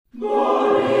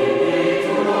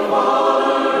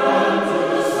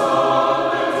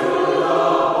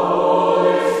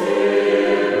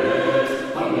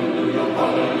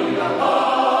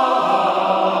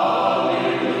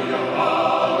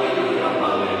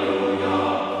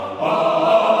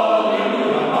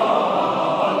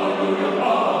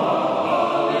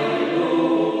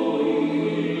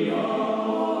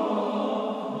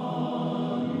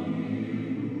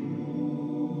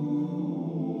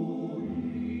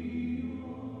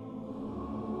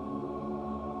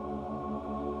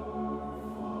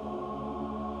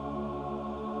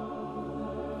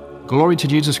Glory to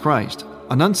Jesus Christ.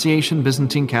 Annunciation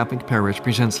Byzantine Catholic Parish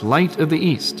presents Light of the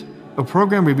East, a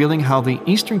program revealing how the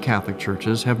Eastern Catholic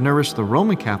Churches have nourished the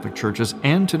Roman Catholic Churches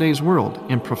and today's world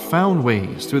in profound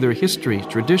ways through their histories,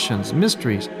 traditions,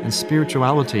 mysteries, and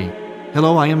spirituality.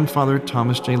 Hello, I am Father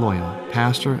Thomas J. Loya,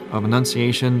 pastor of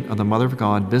Annunciation of the Mother of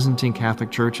God Byzantine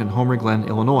Catholic Church in Homer Glen,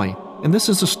 Illinois. And this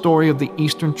is the story of the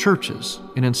Eastern Churches,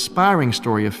 an inspiring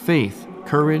story of faith,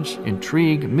 courage,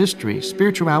 intrigue, mystery,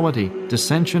 spirituality,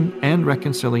 dissension, and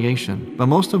reconciliation. But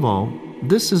most of all,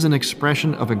 this is an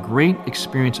expression of a great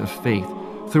experience of faith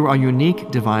through our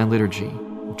unique divine liturgy.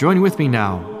 Join with me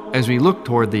now as we look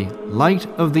toward the Light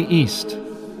of the East.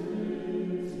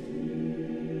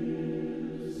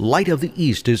 Light of the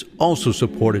East is also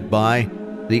supported by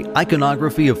the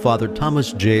iconography of Father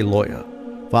Thomas J. Loya.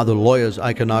 Father Loya's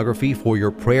iconography for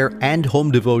your prayer and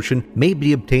home devotion may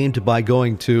be obtained by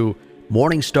going to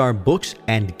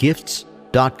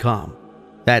morningstarbooksandgifts.com.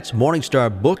 That's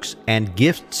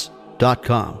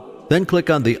morningstarbooksandgifts.com. Then click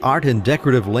on the Art and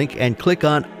Decorative link and click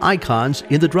on Icons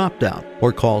in the drop-down,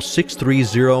 or call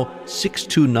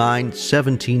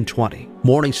 630-629-1720.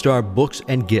 Morningstar Books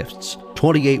and Gifts,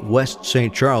 28 West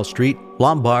St. Charles Street,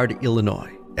 Lombard, Illinois.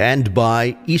 And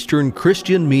by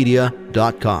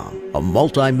EasternChristianMedia.com, a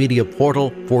multimedia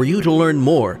portal for you to learn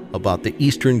more about the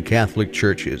Eastern Catholic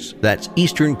Churches. That's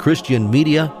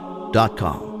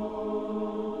EasternChristianMedia.com.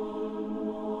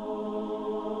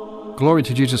 Glory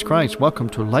to Jesus Christ. Welcome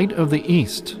to Light of the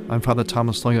East. I'm Father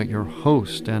Thomas Loya, your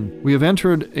host, and we have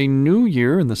entered a new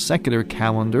year in the secular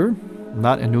calendar,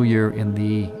 not a new year in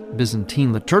the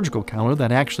Byzantine liturgical calendar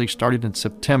that actually started in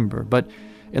September, but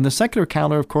in the secular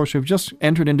calendar, of course, we've just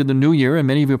entered into the new year, and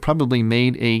many of you probably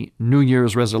made a New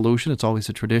Year's resolution. It's always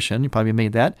a tradition. You probably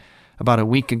made that about a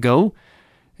week ago,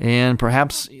 and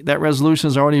perhaps that resolution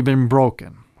has already been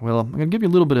broken. Well, I'm going to give you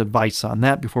a little bit of advice on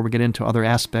that before we get into other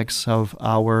aspects of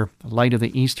our Light of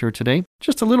the East here today.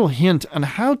 Just a little hint on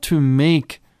how to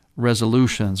make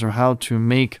resolutions, or how to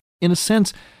make, in a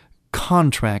sense,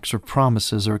 contracts or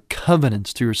promises or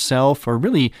covenants to yourself, or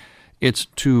really it's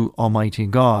to Almighty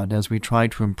God as we try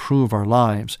to improve our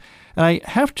lives. And I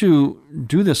have to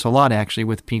do this a lot, actually,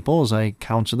 with people as I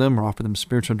counsel them or offer them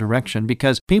spiritual direction,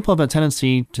 because people have a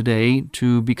tendency today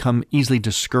to become easily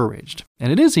discouraged.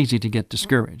 And it is easy to get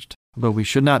discouraged, but we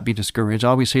should not be discouraged. I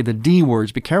always say the D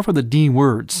words. Be careful of the D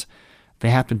words. They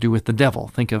have to do with the devil.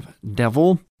 Think of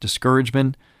devil,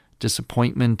 discouragement,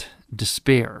 disappointment,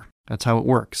 despair. That's how it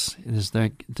works. It is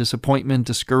the disappointment,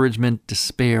 discouragement,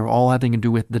 despair, all having to do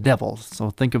with the devil.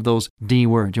 So think of those D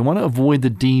words. You want to avoid the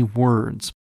D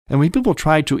words. And when people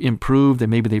try to improve,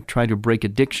 maybe they try to break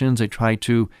addictions, they try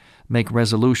to make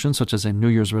resolutions, such as a New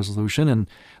Year's resolution, and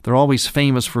they're always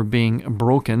famous for being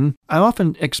broken. I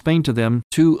often explain to them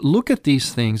to look at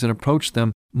these things and approach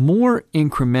them more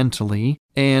incrementally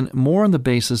and more on the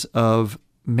basis of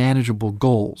manageable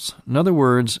goals. In other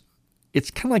words, it's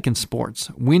kind of like in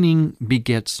sports. Winning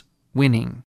begets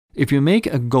winning. If you make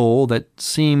a goal that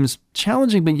seems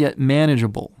challenging but yet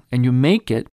manageable, and you make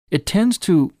it, it tends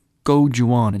to goad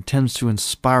you on. It tends to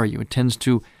inspire you. It tends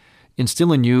to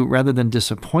instill in you, rather than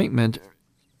disappointment,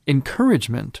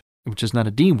 encouragement, which is not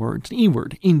a D word, it's an E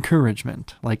word,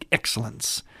 encouragement, like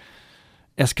excellence,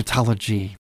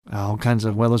 eschatology, all kinds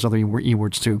of, well, there's other E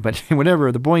words too, but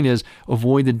whatever. The point is,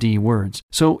 avoid the D words.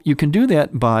 So you can do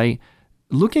that by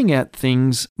looking at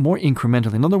things more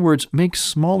incrementally. In other words, make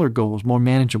smaller goals, more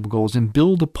manageable goals, and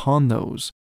build upon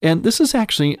those. And this is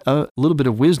actually a little bit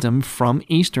of wisdom from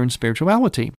Eastern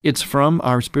spirituality. It's from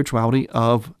our spirituality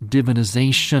of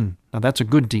divinization. Now that's a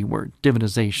good D word,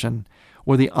 divinization,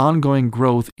 or the ongoing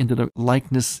growth into the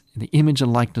likeness, the image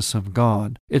and likeness of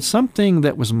God. It's something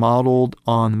that was modeled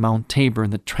on Mount Tabor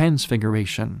in the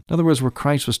Transfiguration. In other words, where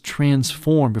Christ was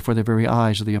transformed before the very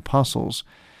eyes of the apostles.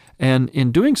 And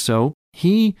in doing so,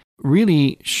 he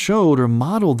really showed or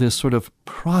modeled this sort of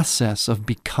process of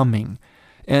becoming.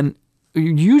 And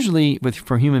usually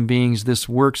for human beings, this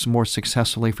works more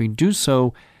successfully if we do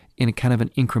so in a kind of an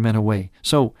incremental way.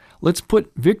 So let's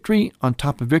put victory on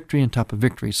top of victory on top of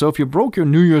victory. So if you broke your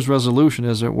New Year's resolution,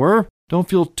 as it were, don't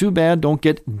feel too bad. Don't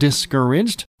get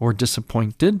discouraged or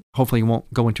disappointed. Hopefully you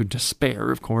won't go into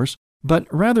despair, of course, but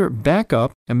rather back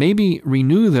up and maybe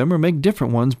renew them or make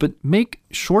different ones, but make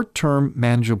short-term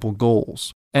manageable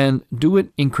goals and do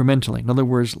it incrementally. In other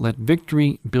words, let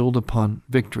victory build upon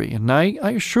victory. And I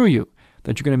assure you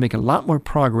that you're going to make a lot more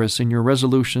progress in your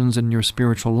resolutions and your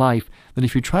spiritual life than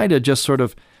if you try to just sort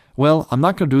of, well, I'm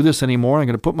not going to do this anymore. I'm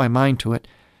going to put my mind to it.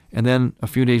 And then a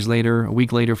few days later, a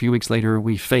week later, a few weeks later,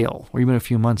 we fail, or even a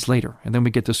few months later. And then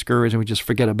we get discouraged and we just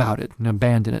forget about it and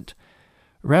abandon it.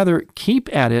 Rather,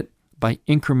 keep at it by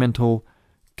incremental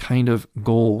kind of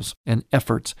goals and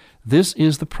efforts. This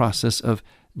is the process of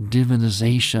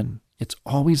divinization. It's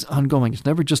always ongoing. It's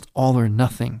never just all or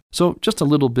nothing. So just a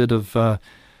little bit of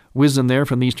wisdom there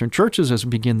from the Eastern churches as we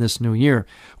begin this new year.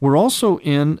 We're also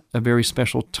in a very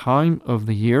special time of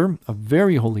the year, a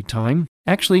very holy time.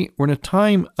 Actually, we're in a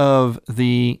time of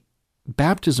the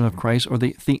baptism of Christ, or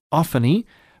the theophany,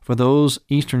 for those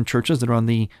Eastern churches that are on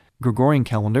the Gregorian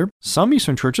calendar. Some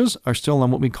Eastern churches are still on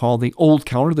what we call the Old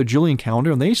Calendar, the Julian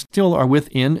calendar, and they still are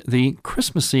within the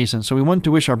Christmas season. So we want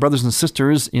to wish our brothers and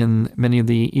sisters in many of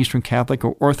the Eastern Catholic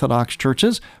or Orthodox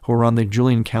churches who are on the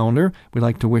Julian calendar, we'd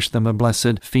like to wish them a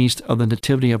blessed feast of the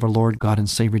Nativity of our Lord God and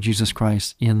Savior Jesus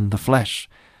Christ in the flesh.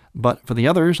 But for the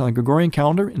others on the Gregorian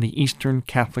calendar, in the Eastern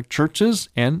Catholic churches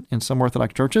and in some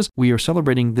Orthodox churches, we are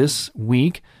celebrating this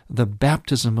week the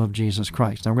baptism of Jesus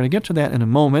Christ. Now, we're going to get to that in a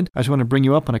moment. I just want to bring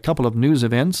you up on a couple of news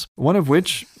events, one of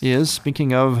which is,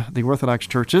 speaking of the Orthodox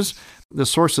churches, the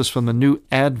sources from the New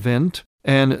Advent.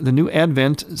 And the New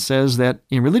Advent says that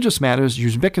in religious matters,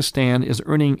 Uzbekistan is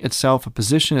earning itself a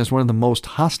position as one of the most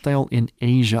hostile in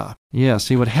Asia. Yeah,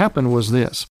 see, what happened was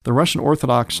this. The Russian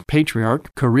Orthodox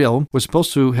Patriarch, Kirill, was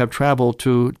supposed to have traveled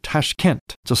to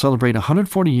Tashkent to celebrate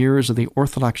 140 years of the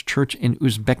Orthodox Church in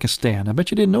Uzbekistan. I bet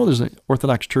you didn't know there's an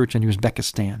Orthodox Church in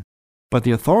Uzbekistan. But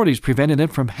the authorities prevented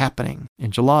it from happening.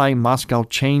 In July, Moscow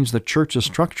changed the church's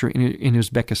structure in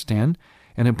Uzbekistan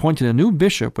and appointed a new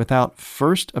bishop without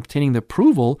first obtaining the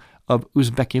approval of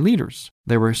Uzbeki leaders.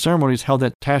 There were ceremonies held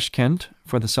at Tashkent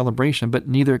for the celebration, but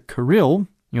neither Kirill,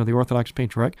 the Orthodox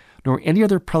Patriarch, nor any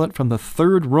other prelate from the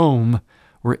Third Rome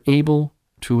were able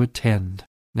to attend.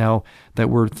 Now, that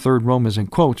word Third Rome is in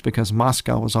quotes because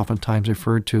Moscow was oftentimes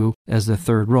referred to as the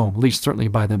Third Rome, at least certainly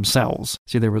by themselves.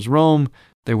 See, there was Rome,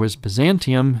 there was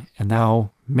Byzantium, and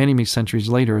now, many centuries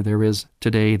later, there is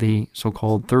today the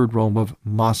so-called Third Rome of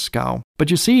Moscow.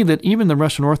 But you see that even the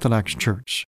Russian Orthodox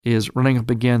Church is running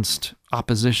up against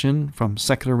opposition from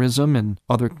secularism and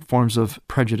other forms of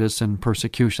prejudice and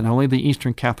persecution. Not only the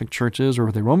Eastern Catholic churches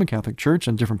or the Roman Catholic Church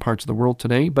in different parts of the world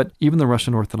today, but even the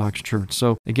Russian Orthodox Church.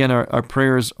 So again, our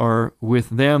prayers are with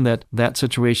them that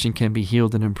situation can be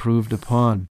healed and improved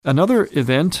upon. Another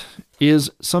event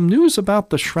is some news about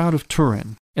the Shroud of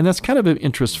Turin. And that's kind of of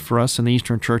interest for us in the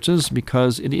Eastern churches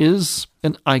because it is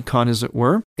an icon, as it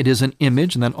were. It is an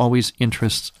image, and that always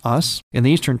interests us. In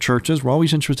the Eastern churches, we're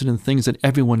always interested in things that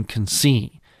everyone can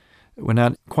see. We're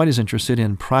not quite as interested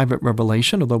in private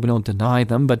revelation, although we don't deny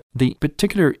them, but the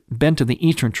particular bent of the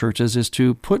Eastern churches is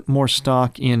to put more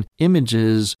stock in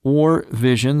images or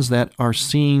visions that are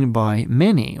seen by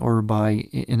many, or by,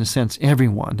 in a sense,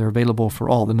 everyone. They're available for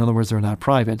all. In other words, they're not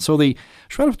private. So the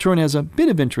Shroud of Turin has a bit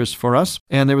of interest for us,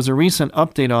 and there was a recent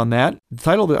update on that. The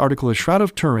title of the article is Shroud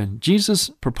of Turin, Jesus'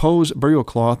 Proposed Burial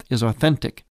Cloth is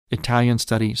Authentic, Italian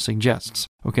Study Suggests.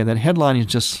 Okay, that headline is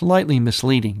just slightly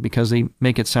misleading because they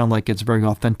make it sound like it's very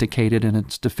authenticated and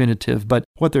it's definitive. But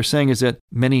what they're saying is that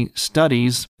many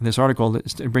studies, in this article,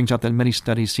 it brings out that many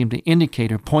studies seem to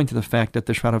indicate or point to the fact that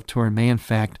the Shroud of Turin may in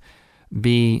fact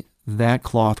be that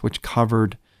cloth which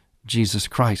covered Jesus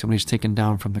Christ when he's taken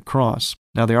down from the cross.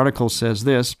 Now, the article says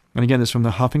this, and again, this is from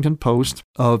the Huffington Post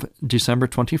of December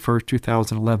 21st,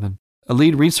 2011. A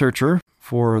lead researcher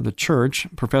for the church,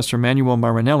 Professor Manuel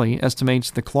Marinelli,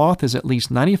 estimates the cloth is at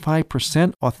least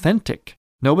 95% authentic.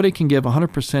 Nobody can give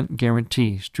 100%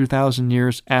 guarantees 2,000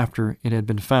 years after it had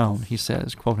been found, he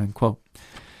says, quote unquote.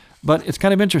 But it's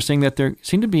kind of interesting that there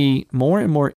seem to be more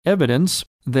and more evidence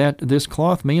that this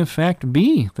cloth may in fact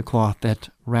be the cloth that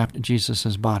wrapped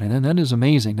Jesus' body. And that is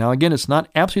amazing. Now, again, it's not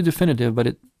absolutely definitive,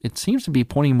 but it seems to be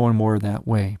pointing more and more that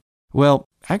way. Well,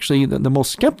 actually, the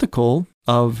most skeptical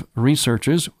of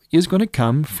researchers is going to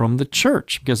come from the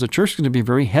church, because the church is going to be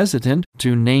very hesitant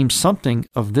to name something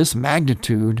of this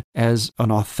magnitude as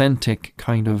an authentic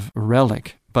kind of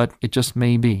relic, but it just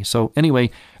may be. So anyway,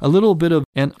 a little bit of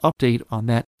an update on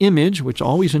that image, which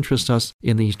always interests us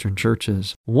in the Eastern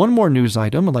churches. One more news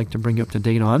item I'd like to bring you up to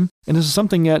date on, and this is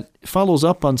something that follows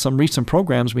up on some recent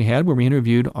programs we had where we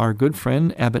interviewed our good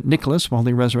friend Abbot Nicholas from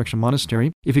Holy Resurrection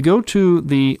Monastery. If you go to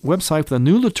the website for the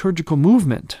New Liturgical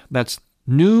Movement, that's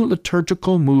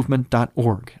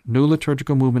newliturgicalmovement.org,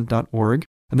 newliturgicalmovement.org,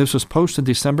 and this was posted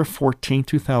December 14,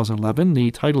 2011.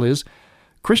 The title is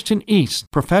Christian East,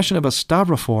 Profession of a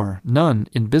Stavrophore, Nun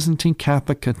in Byzantine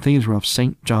Catholic Cathedral of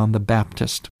St. John the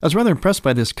Baptist. I was rather impressed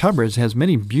by this cover. It has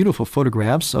many beautiful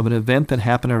photographs of an event that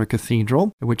happened at a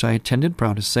cathedral, which I attended,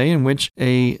 proud to say, in which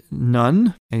a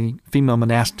nun, a female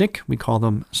monastic,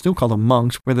 still call them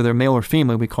monks, whether they're male or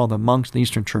female, we call them monks in the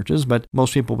Eastern churches, but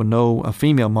most people would know a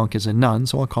female monk is a nun,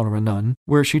 so I'll call her a nun,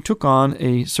 where she took on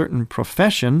a certain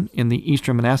profession in the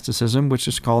Eastern monasticism, which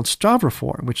is called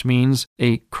Stavrophore, which means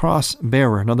a cross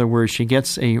bearer. In other words, she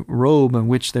gets a robe in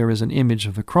which there is an image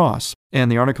of the cross.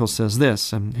 And the article says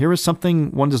this, and here is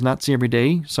something one does not see every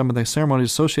day, some of the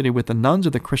ceremonies associated with the nuns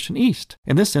of the Christian East.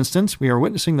 In this instance, we are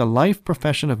witnessing the life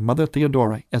profession of Mother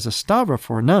Theodora as a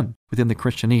Stavrophore nun within the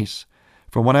Christian East.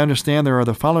 From what I understand, there are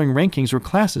the following rankings or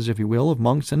classes, if you will, of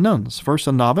monks and nuns. First,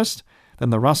 a novice, then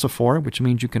the Rossophore, which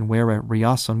means you can wear a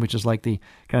riason, which is like the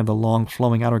kind of the long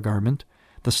flowing outer garment.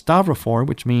 The Stavrophore,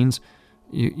 which means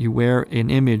you wear an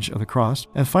image of the cross.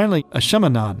 And finally, a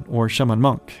shamanan, or shaman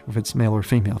monk, if it's male or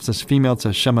female. If it's female, it's a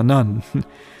shamanan.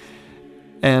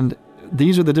 And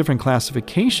these are the different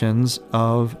classifications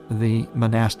of the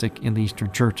monastic in the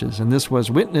Eastern churches. And this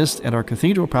was witnessed at our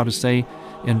cathedral, proud to say,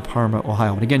 in Parma,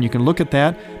 Ohio. And again, you can look at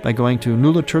that by going to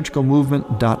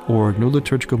newliturgicalmovement.org,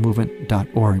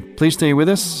 newliturgicalmovement.org. Please stay with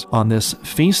us on this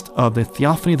feast of the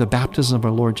Theophany, the baptism of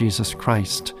our Lord Jesus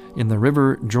Christ in the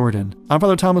River Jordan. I'm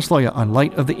Father Thomas Loya on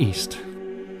Light of the East.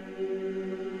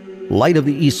 Light of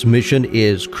the East's mission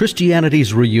is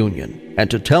Christianity's reunion, and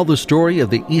to tell the story of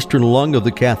the Eastern lung of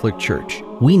the Catholic Church,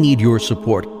 we need your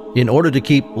support in order to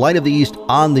keep Light of the East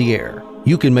on the air.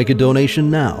 You can make a donation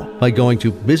now by going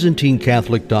to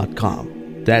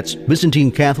ByzantineCatholic.com. That's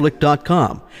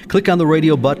ByzantineCatholic.com. Click on the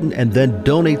radio button and then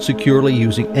donate securely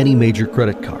using any major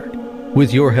credit card.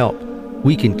 With your help,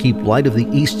 we can keep Light of the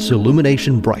East's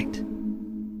illumination bright.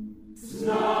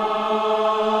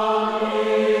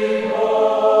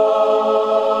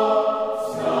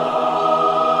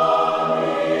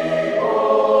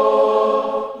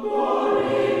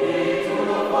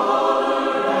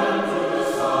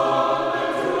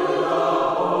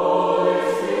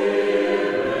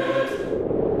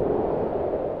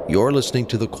 You're listening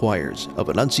to the choirs of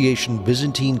Annunciation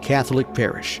Byzantine Catholic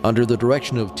Parish under the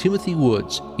direction of Timothy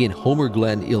Woods in Homer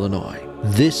Glen, Illinois.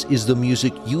 This is the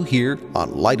music you hear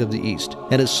on Light of the East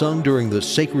and is sung during the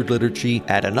sacred liturgy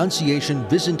at Annunciation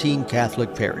Byzantine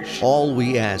Catholic Parish. All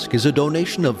we ask is a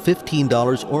donation of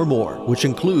 $15 or more, which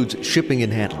includes shipping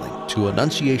and handling, to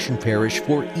Annunciation Parish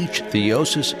for each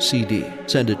Theosis CD.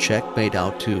 Send a check made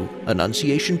out to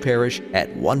Annunciation Parish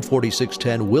at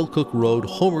 14610 Wilcook Road,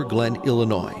 Homer Glen,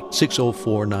 Illinois,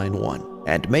 60491.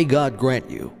 And may God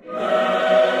grant you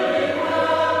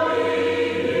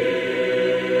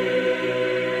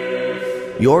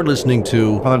You're listening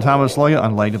to Father Thomas Loya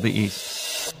on Light of the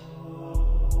East.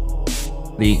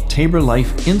 The Tabor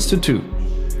Life Institute,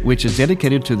 which is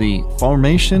dedicated to the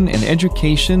formation and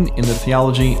education in the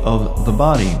theology of the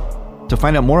body. To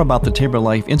find out more about the Tabor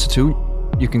Life Institute,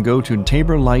 you can go to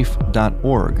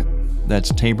taborlife.org.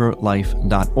 That's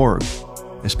taborlife.org.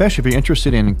 Especially if you're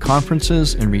interested in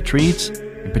conferences and retreats,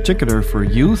 in particular for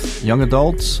youth, young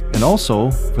adults, and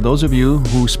also for those of you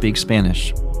who speak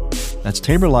Spanish. That's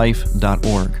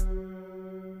taborlife.org.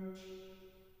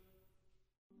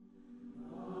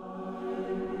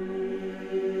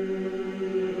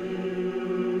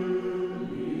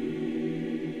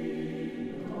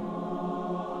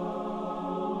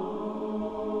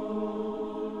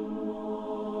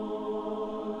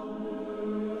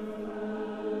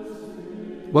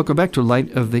 Welcome back to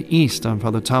Light of the East. I'm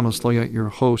Father Thomas Loya, your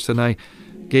host, and I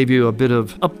gave you a bit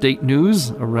of update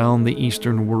news around the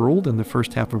Eastern world in the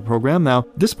first half of the program. Now,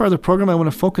 this part of the program, I want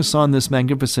to focus on this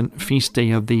magnificent feast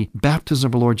day of the baptism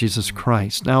of our Lord Jesus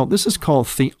Christ. Now, this is called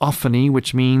Theophany,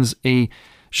 which means a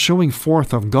showing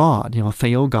forth of God.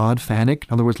 Theo, God, phanic,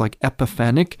 in other words, like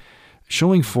epiphanic,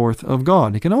 showing forth of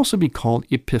God. It can also be called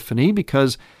Epiphany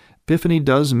because Epiphany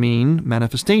does mean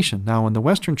manifestation. Now, in the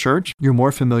Western Church, you're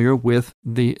more familiar with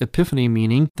the Epiphany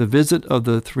meaning the visit of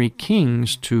the three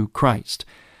kings to Christ,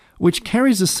 which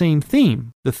carries the same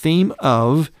theme, the theme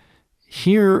of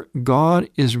here God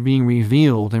is being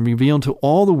revealed and revealed to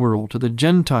all the world, to the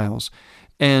Gentiles,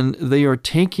 and they are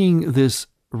taking this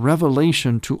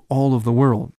revelation to all of the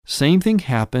world. Same thing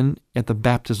happened at the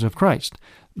baptism of Christ.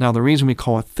 Now, the reason we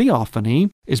call it theophany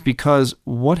is because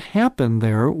what happened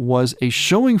there was a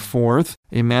showing forth,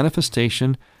 a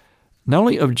manifestation, not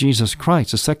only of Jesus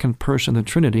Christ, the second person of the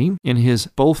Trinity, in his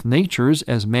both natures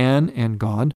as man and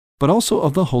God, but also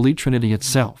of the Holy Trinity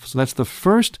itself. So that's the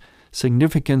first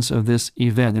significance of this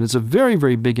event. And it's a very,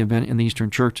 very big event in the Eastern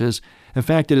churches. In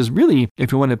fact, it is really,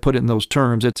 if you want to put it in those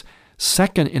terms, it's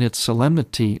second in its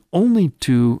solemnity only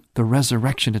to the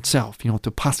resurrection itself,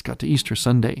 to Pascha, to Easter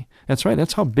Sunday. That's right,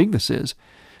 that's how big this is.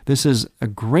 This is a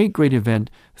great, great event,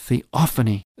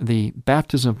 theophany, the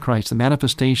baptism of Christ, the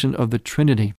manifestation of the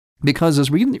Trinity. Because as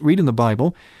we read in the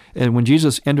Bible, and when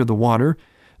Jesus entered the water,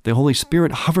 the Holy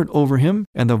Spirit hovered over him,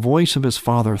 and the voice of his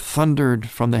Father thundered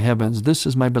from the heavens, "This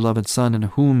is my beloved Son, in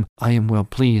whom I am well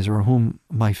pleased," or whom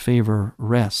my favor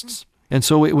rests. And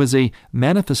so it was a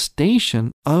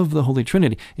manifestation of the Holy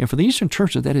Trinity. And for the Eastern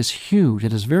churches, that is huge.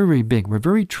 It is very, very big. We're a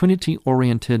very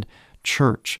Trinity-oriented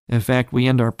church. In fact, we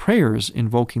end our prayers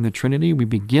invoking the Trinity. We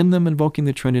begin them invoking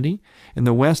the Trinity. In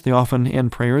the West, they often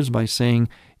end prayers by saying,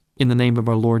 "In the name of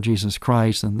our Lord Jesus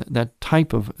Christ," and that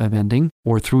type of ending,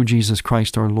 or "through Jesus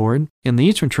Christ our Lord." In the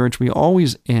Eastern Church, we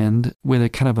always end with a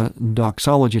kind of a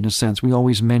doxology in a sense. We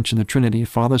always mention the Trinity,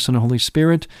 Father, Son, and Holy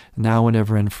Spirit, now and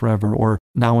ever and forever, or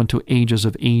now unto ages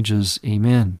of ages.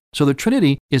 Amen. So the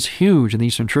Trinity is huge in the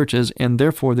Eastern churches, and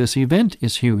therefore this event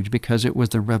is huge because it was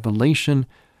the revelation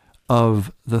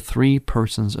of the three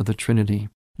persons of the Trinity.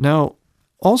 Now,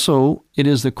 also, it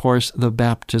is, of course, the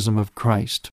baptism of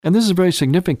Christ. And this is very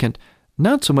significant,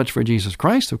 not so much for Jesus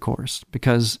Christ, of course,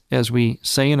 because as we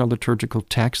say in our liturgical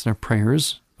text and our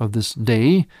prayers of this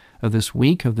day, of this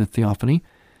week, of the Theophany,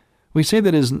 we say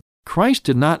that as Christ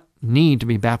did not need to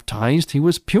be baptized, he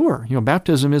was pure.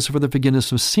 Baptism is for the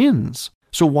forgiveness of sins.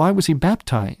 So why was he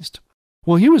baptized?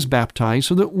 Well, he was baptized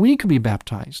so that we could be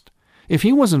baptized. If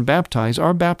he wasn't baptized,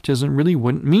 our baptism really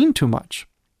wouldn't mean too much.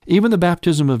 Even the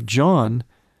baptism of John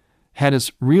had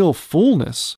its real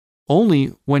fullness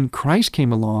only when Christ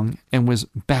came along and was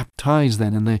baptized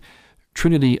then, and the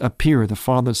Trinity appeared, the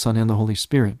Father, Son, and the Holy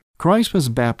Spirit. Christ was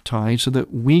baptized so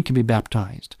that we can be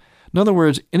baptized. In other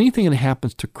words, anything that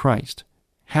happens to Christ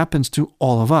happens to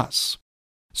all of us.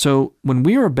 So when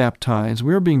we are baptized,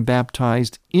 we are being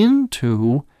baptized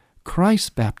into Christ's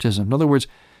baptism. In other words,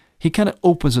 he kind of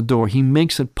opens the door. He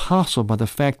makes it possible by the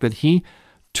fact that he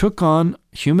took on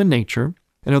human nature,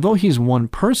 and although he's one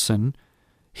person,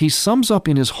 he sums up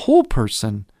in his whole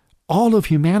person all of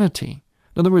humanity.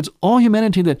 In other words, all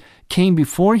humanity that came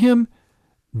before him,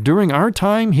 during our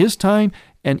time, his time,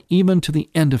 and even to the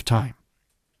end of time.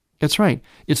 That's right.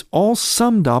 It's all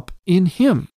summed up in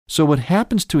him. So what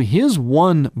happens to his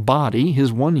one body,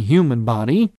 his one human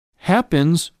body,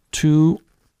 happens to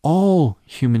all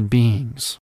human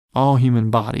beings, all human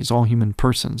bodies, all human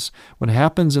persons. What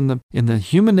happens in the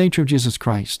human nature of Jesus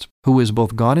Christ, who is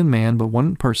both God and man, but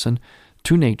one person,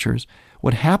 two natures,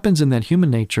 what happens in that human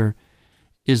nature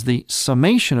is the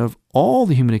summation of all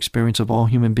the human experience of all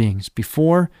human beings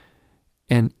before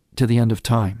and to the end of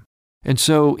time. And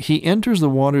so he enters the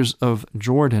waters of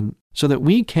Jordan so that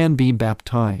we can be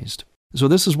baptized. So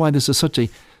this is why this is such a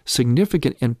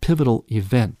significant and pivotal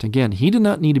event. Again, he did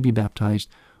not need to be baptized.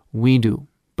 We do.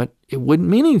 But it wouldn't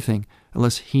mean anything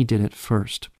unless he did it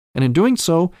first. And in doing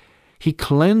so, he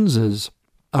cleanses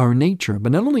our nature.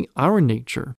 But not only our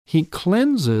nature, he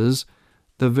cleanses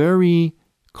the very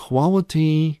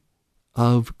quality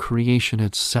of creation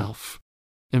itself.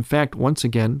 In fact, once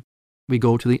again, we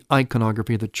go to the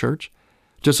iconography of the church.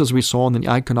 Just as we saw in the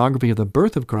iconography of the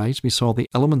birth of Christ, we saw the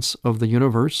elements of the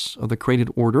universe, of the created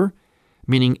order,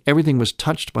 meaning everything was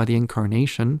touched by the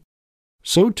incarnation.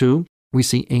 So too, we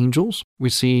see angels, we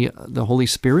see the Holy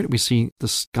Spirit, we see the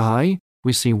sky,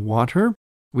 we see water,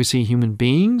 we see human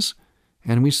beings,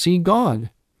 and we see God,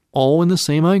 all in the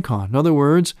same icon. In other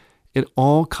words, it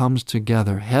all comes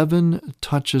together. Heaven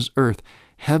touches earth.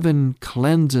 Heaven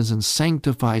cleanses and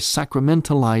sanctifies,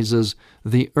 sacramentalizes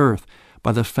the earth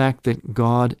by the fact that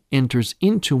God enters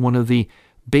into one of the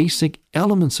basic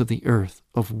elements of the earth,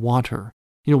 of water.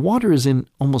 Water is in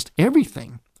almost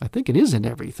everything. I think it is in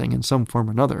everything in some form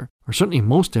or another, or certainly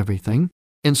most everything.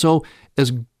 And so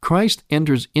as Christ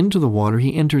enters into the water,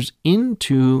 he enters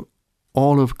into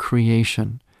all of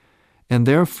creation, and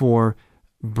therefore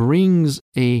brings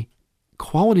a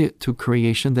quality to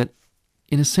creation that,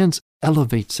 in a sense,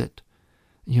 elevates it,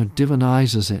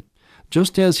 divinizes it,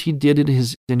 just as he did at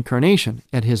his incarnation,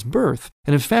 at his birth.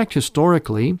 And in fact,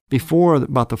 historically, before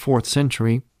about the 4th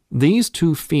century, these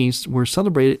two feasts were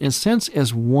celebrated in a sense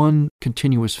as one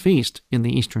continuous feast in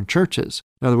the Eastern churches.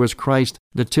 In other words, Christ's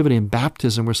nativity and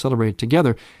baptism were celebrated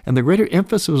together, and the greater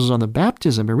emphasis was on the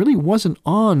baptism. It really wasn't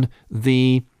on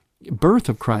the birth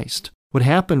of Christ. What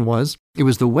happened was, it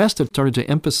was the West that started to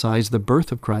emphasize the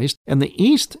birth of Christ, and the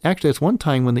East, actually that's one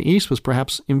time when the East was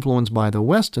perhaps influenced by the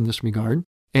West in this regard,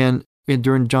 and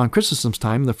during John Chrysostom's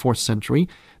time, in the 4th century,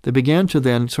 they began to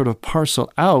then sort of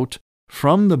parcel out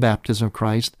from the baptism of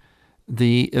Christ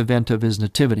the event of his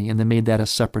nativity, and they made that a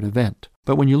separate event.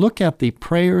 But when you look at the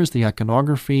prayers, the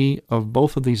iconography of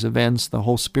both of these events, the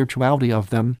whole spirituality of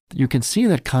them, you can see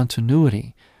that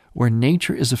continuity where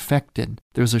nature is affected.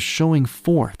 There's a showing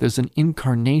forth, there's an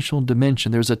incarnational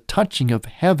dimension, there's a touching of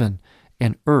heaven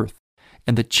and earth,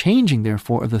 and the changing,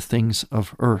 therefore, of the things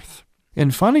of earth.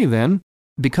 And finally then,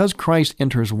 because Christ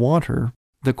enters water,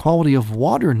 the quality of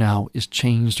water now is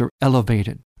changed or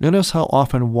elevated. Notice how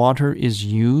often water is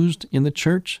used in the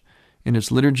church, in its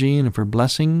liturgy and for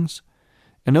blessings.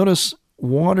 And notice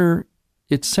water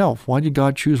itself. Why did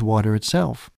God choose water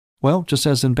itself? Well, just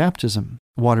as in baptism,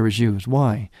 water is used.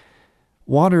 Why?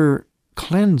 Water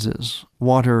cleanses,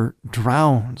 water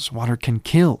drowns, water can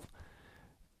kill.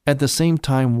 At the same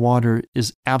time, water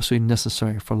is absolutely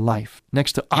necessary for life.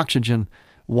 Next to oxygen,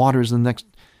 water is the next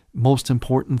most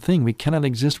important thing. We cannot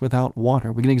exist without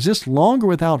water. We can exist longer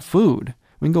without food.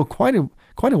 We can go quite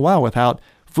a while without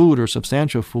food or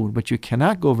substantial food, but you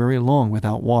cannot go very long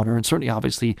without water, and certainly,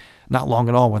 obviously, not long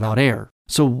at all without air.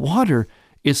 So water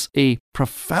is a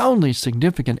profoundly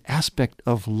significant aspect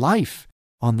of life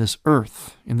on this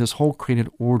earth, in this whole created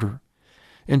order.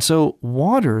 And so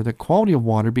water, the quality of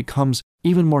water, becomes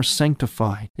even more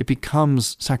sanctified. It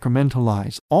becomes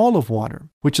sacramentalized, all of water,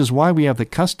 which is why we have the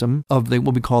custom of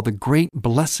what we call the great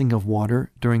blessing of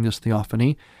water during this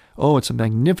theophany. Oh, it's a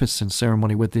magnificent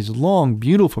ceremony with these long,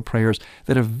 beautiful prayers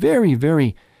that are very,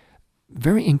 very,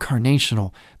 very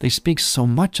incarnational. They speak so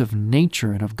much of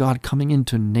nature and of God coming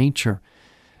into nature.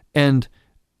 And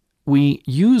we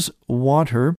use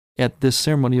water at this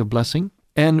ceremony of blessing,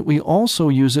 and we also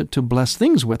use it to bless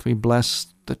things with. We bless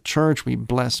the church, we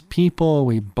bless people,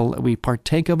 we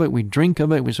partake of it, we drink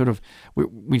of it,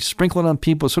 we sprinkle it on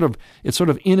people. It's sort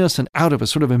of in us and out of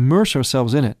us, sort of immerse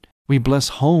ourselves in it. We bless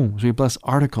homes, we bless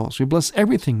articles, we bless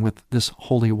everything with this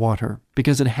holy water,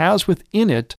 because it has within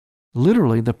it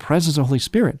literally the presence of the Holy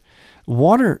Spirit.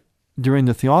 Water during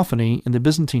the theophany in the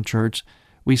Byzantine church,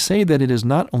 we say that it is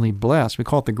not only blessed, we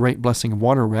call it the great blessing of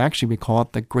water, we call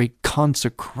it the great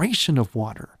consecration of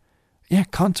water. Yeah,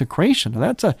 consecration.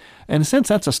 In a sense,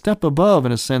 that's a step above,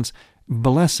 in a sense,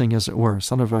 blessing, as it were.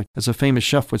 As a famous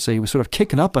chef would say, we sort of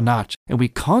kick it up a notch, and we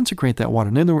consecrate that water.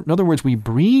 In other words, we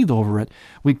breathe over it.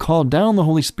 We call down the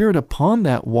Holy Spirit upon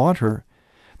that water.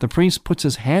 The priest puts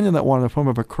his hand in that water in the form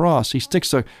of a cross. He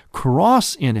sticks a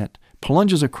cross in it,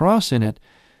 plunges a cross in it,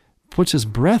 puts his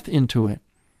breath into it,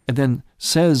 and then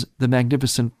says the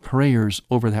magnificent prayers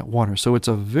over that water. So it's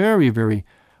a very, very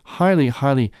highly,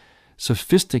 highly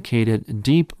sophisticated,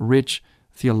 deep, rich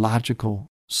theological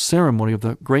ceremony of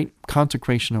the great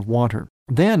consecration of water.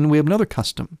 Then we have another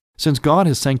custom. Since God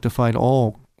has sanctified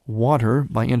all water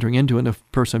by entering into it in the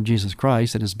person of Jesus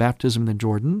Christ at his baptism in the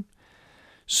Jordan,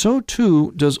 so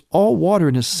too does all water,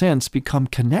 in a sense, become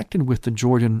connected with the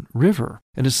Jordan River.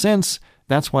 In a sense,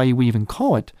 that's why we even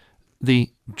call it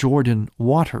the Jordan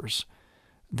waters.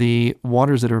 The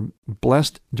waters that are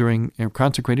blessed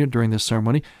consecrated during this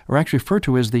ceremony are actually referred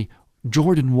to as the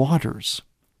Jordan waters.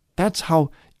 That's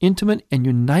how intimate and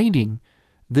uniting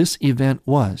this event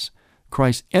was.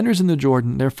 Christ enters in the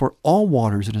Jordan, therefore all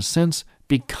waters, in a sense,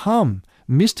 become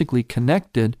mystically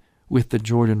connected with the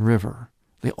Jordan River.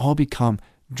 They all become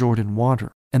Jordan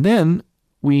water. And then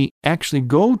we actually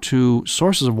go to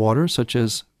sources of water, such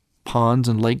as ponds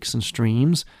and lakes and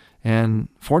streams. And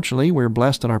fortunately, we're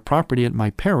blessed on our property at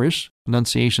my parish,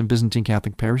 Annunciation Byzantine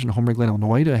Catholic Parish in Homer Glen,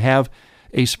 Illinois, to have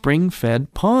a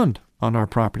spring-fed pond on our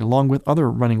property, along with other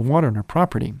running water on our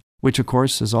property, which, of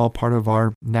course, is all part of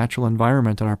our natural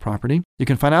environment on our property. You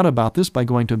can find out about this by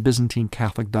going to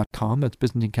ByzantineCatholic.com. That's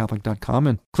ByzantineCatholic.com,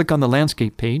 and click on the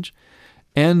landscape page.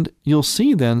 And you'll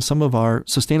see then some of our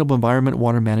Sustainable Environment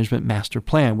Water Management Master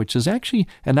Plan, which is actually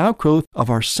an outgrowth of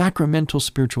our sacramental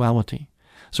spirituality.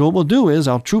 So what we'll do is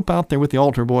I'll troop out there with the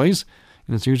altar boys,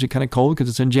 and it's usually kind of cold because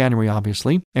it's in January,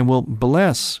 obviously, and we'll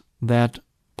bless that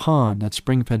pond, that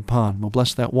spring-fed pond. We'll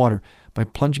bless that water by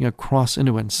plunging a cross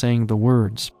into it and saying the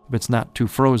words. If it's not too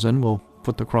frozen, we'll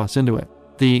put the cross into it.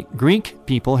 The Greek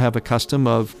people have a custom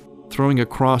of throwing a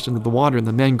cross into the water, and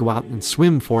the men go out and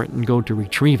swim for it and go to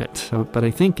retrieve it. But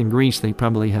I think in Greece they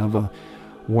probably have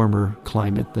warmer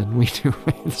climate than we do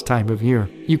at this time of year.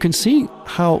 You can see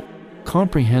how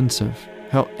comprehensive,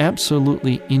 how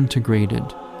absolutely integrated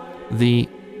the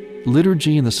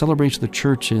liturgy and the celebration of the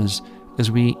church is as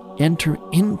we enter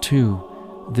into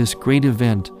this great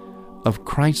event of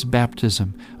Christ's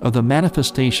baptism, of the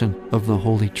manifestation of the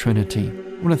Holy Trinity.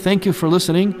 I want to thank you for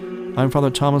listening. I'm Father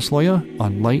Thomas Loya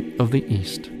on Light of the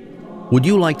East. Would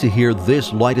you like to hear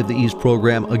this Light of the East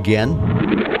program again?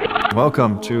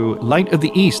 Welcome to Light of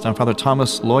the East. I'm Father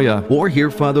Thomas Loya. Or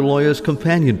hear Father Loya's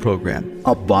companion program,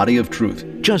 A Body of Truth.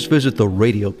 Just visit the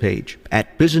radio page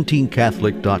at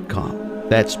ByzantineCatholic.com.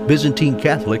 That's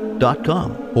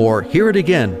ByzantineCatholic.com. Or hear it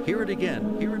again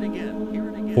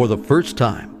for the first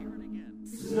time.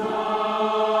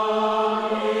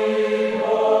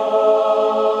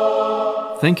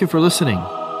 Thank you for listening.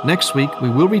 Next week, we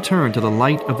will return to the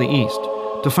Light of the East.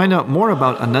 To find out more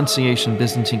about Annunciation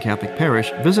Byzantine Catholic Parish,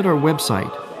 visit our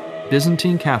website,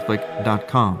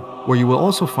 ByzantineCatholic.com, where you will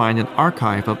also find an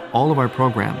archive of all of our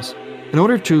programs. In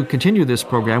order to continue this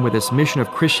program with its mission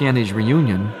of Christianity's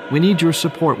reunion, we need your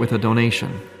support with a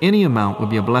donation. Any amount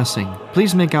would be a blessing.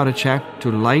 Please make out a check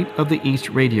to Light of the East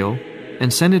Radio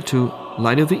and send it to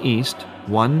Light of the East,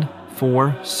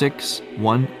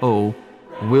 14610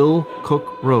 Will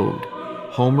Cook Road,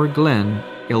 Homer Glen,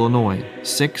 Illinois,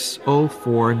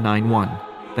 60491.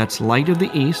 That's Light of the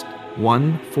East,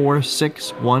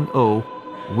 14610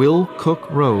 Will Cook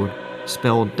Road,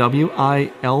 spelled WILL-COOK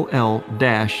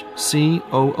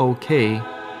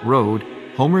Road,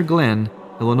 Homer Glen,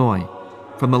 Illinois.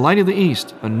 From the Light of the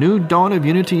East, a new dawn of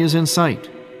unity is in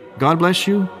sight. God bless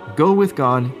you, go with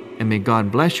God, and may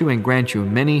God bless you and grant you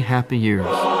many happy years.